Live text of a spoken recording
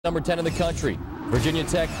Number 10 in the country. Virginia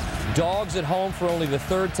Tech dogs at home for only the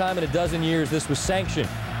third time in a dozen years. This was sanctioned.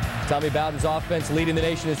 Tommy Bowden's offense leading the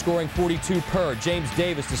nation in scoring 42 per. James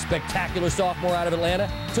Davis, the spectacular sophomore out of Atlanta,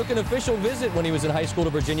 took an official visit when he was in high school to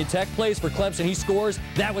Virginia Tech. Plays for Clemson. He scores.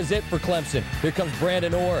 That was it for Clemson. Here comes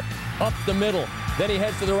Brandon Orr up the middle. Then he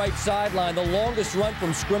heads to the right sideline. The longest run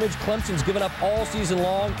from scrimmage Clemson's given up all season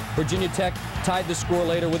long. Virginia Tech tied the score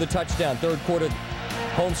later with a touchdown. Third quarter,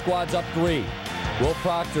 home squad's up 3. Will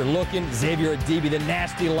Proctor looking. Xavier Adibi, the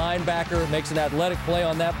nasty linebacker, makes an athletic play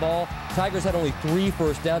on that ball. Tigers had only 3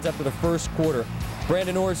 first downs after the first quarter.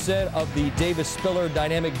 Brandon Orr said of the Davis-Spiller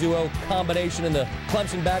dynamic duo combination in the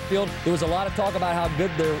Clemson backfield, there was a lot of talk about how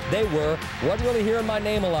good they were. Wasn't really hearing my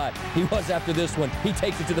name a lot. He was after this one. He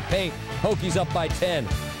takes it to the paint. Hokies up by 10.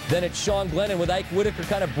 Then it's Sean Glennon with Ike Whitaker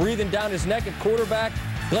kind of breathing down his neck at quarterback.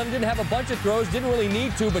 Glennon didn't have a bunch of throws, didn't really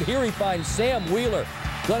need to, but here he finds Sam Wheeler.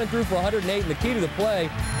 Glennon threw for 108, and the key to the play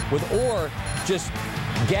with Orr just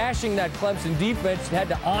gashing that Clemson defense, had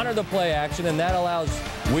to honor the play action, and that allows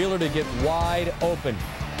Wheeler to get wide open.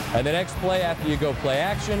 And the next play after you go play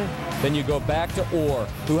action, then you go back to Orr,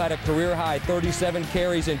 who had a career-high 37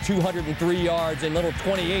 carries and 203 yards, and little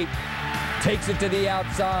 28 takes it to the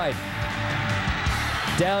outside.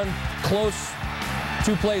 Down close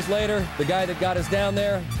 2 plays later, the guy that got us down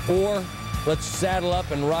there, Orr, let's saddle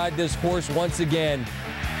up and ride this horse once again.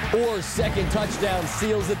 Orr's second touchdown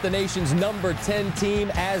seals it, the nation's number 10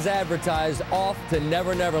 team as advertised, off to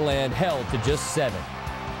Never Never Land, held to just 7.